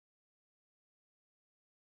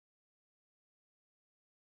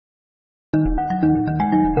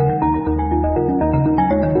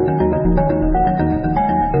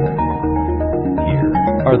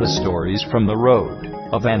are the stories from the road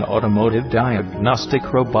of an automotive diagnostic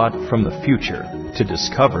robot from the future to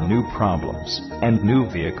discover new problems and new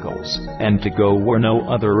vehicles and to go where no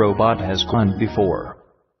other robot has gone before.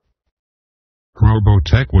 Robo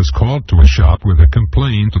Tech was called to a shop with a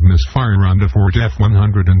complaint of misfire on the Ford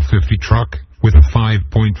F150 truck with a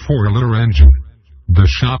 5.4-liter engine. The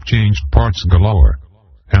shop changed parts galore.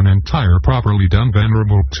 An entire properly done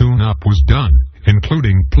venerable tune-up was done,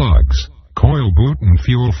 including plugs, coil boot and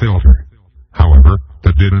fuel filter. However,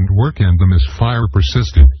 that didn't work and the misfire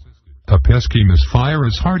persisted. A pesky misfire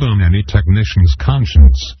is hard on any technician's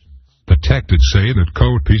conscience. The tech did say that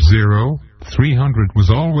code P0300 was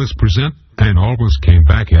always present and always came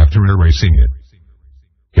back after erasing it.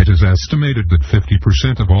 It is estimated that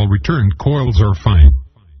 50% of all returned coils are fine.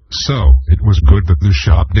 So, it was good that the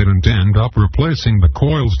shop didn't end up replacing the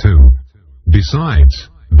coils too. Besides,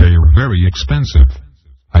 they are very expensive.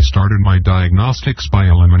 I started my diagnostics by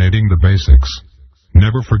eliminating the basics.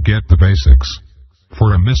 Never forget the basics.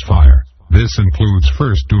 For a misfire, this includes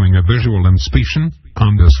first doing a visual inspection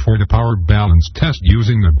on this for the power balance test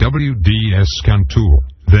using the WDS scan tool,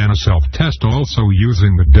 then a self-test also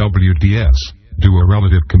using the WDS, do a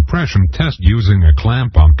relative compression test using a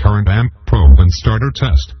clamp on current amp probe and starter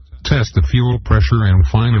test, test the fuel pressure and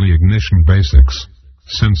finally ignition basics.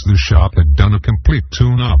 Since the shop had done a complete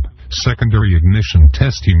tune-up, secondary ignition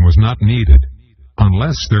testing was not needed,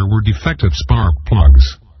 unless there were defective spark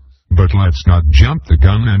plugs. But let's not jump the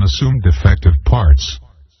gun and assume defective parts.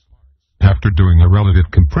 After doing a relative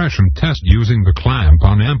compression test using the clamp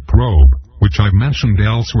on amp probe, which I've mentioned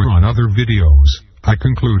elsewhere on other videos, I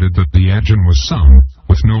concluded that the engine was sound,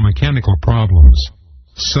 with no mechanical problems.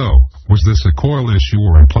 So, was this a coil issue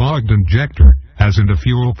or a clogged injector, as in a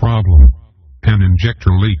fuel problem? An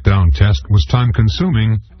injector leak down test was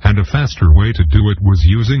time-consuming, and a faster way to do it was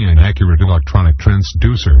using an accurate electronic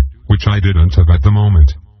transducer, which I didn't have at the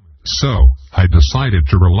moment. So, I decided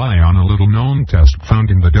to rely on a little-known test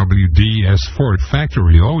found in the WDS Ford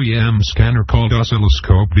factory OEM scanner called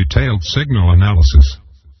oscilloscope detailed signal analysis.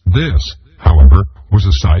 This, however, was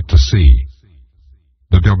a sight to see.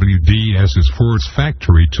 The WDS is Ford's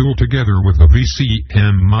factory tool together with a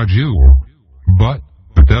VCM module. But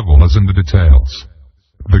the devil is in the details.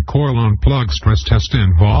 The coil-on-plug stress test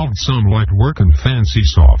involved some light work and fancy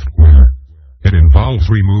software. It involves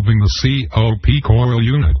removing the COP coil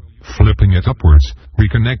unit, flipping it upwards,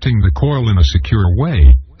 reconnecting the coil in a secure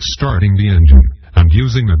way, starting the engine, and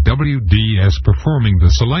using the WDS performing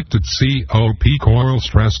the selected COP coil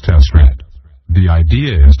stress test rate. The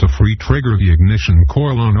idea is to free-trigger the ignition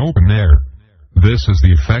coil on open air. This has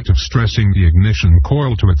the effect of stressing the ignition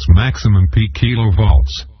coil to its maximum peak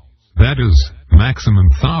kilovolts. That is, maximum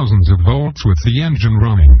thousands of volts with the engine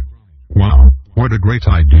running. Wow, what a great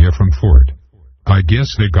idea from Ford. I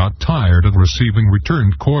guess they got tired of receiving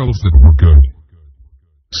returned coils that were good.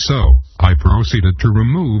 So, I proceeded to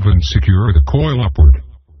remove and secure the coil upward.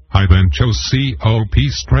 I then chose COP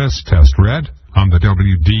stress test red on the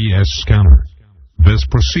WDS scanner. This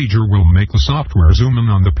procedure will make the software zoom in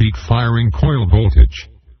on the peak firing coil voltage.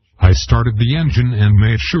 I started the engine and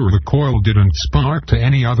made sure the coil didn't spark to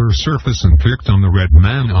any other surface and clicked on the red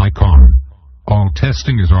man icon. All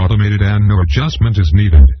testing is automated and no adjustment is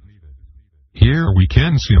needed. Here we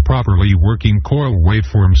can see a properly working coil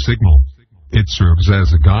waveform signal. It serves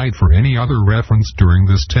as a guide for any other reference during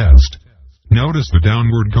this test. Notice the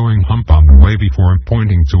downward going hump on the waveform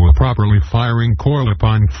pointing to a properly firing coil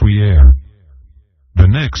upon free air. The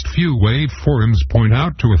next few waveforms point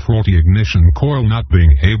out to a faulty ignition coil not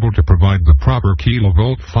being able to provide the proper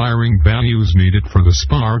kilovolt firing values needed for the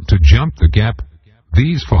spark to jump the gap.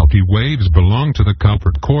 These faulty waves belong to the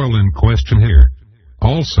culprit coil in question here.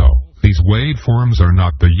 Also, these waveforms are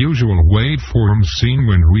not the usual waveforms seen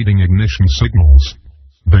when reading ignition signals.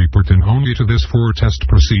 They pertain only to this test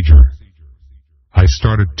procedure. I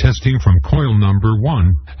started testing from coil number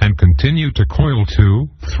 1, and continued to coil 2,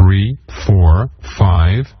 3, 4,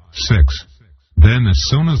 5, 6. Then as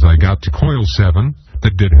soon as I got to coil 7,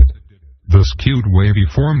 that did it. The skewed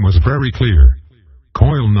waveform was very clear.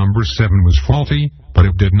 Coil number 7 was faulty, but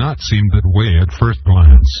it did not seem that way at first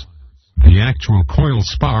glance. The actual coil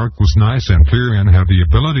spark was nice and clear and had the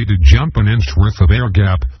ability to jump an inch worth of air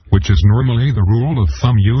gap, which is normally the rule of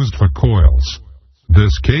thumb used for coils.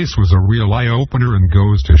 This case was a real eye-opener and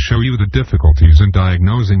goes to show you the difficulties in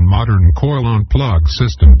diagnosing modern coil-on-plug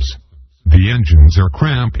systems. The engines are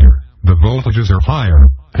crampier, the voltages are higher,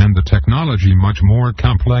 and the technology much more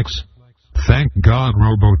complex. Thank God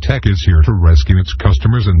Robo Tech is here to rescue its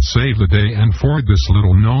customers and save the day and Ford this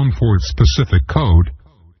little-known Ford-specific code.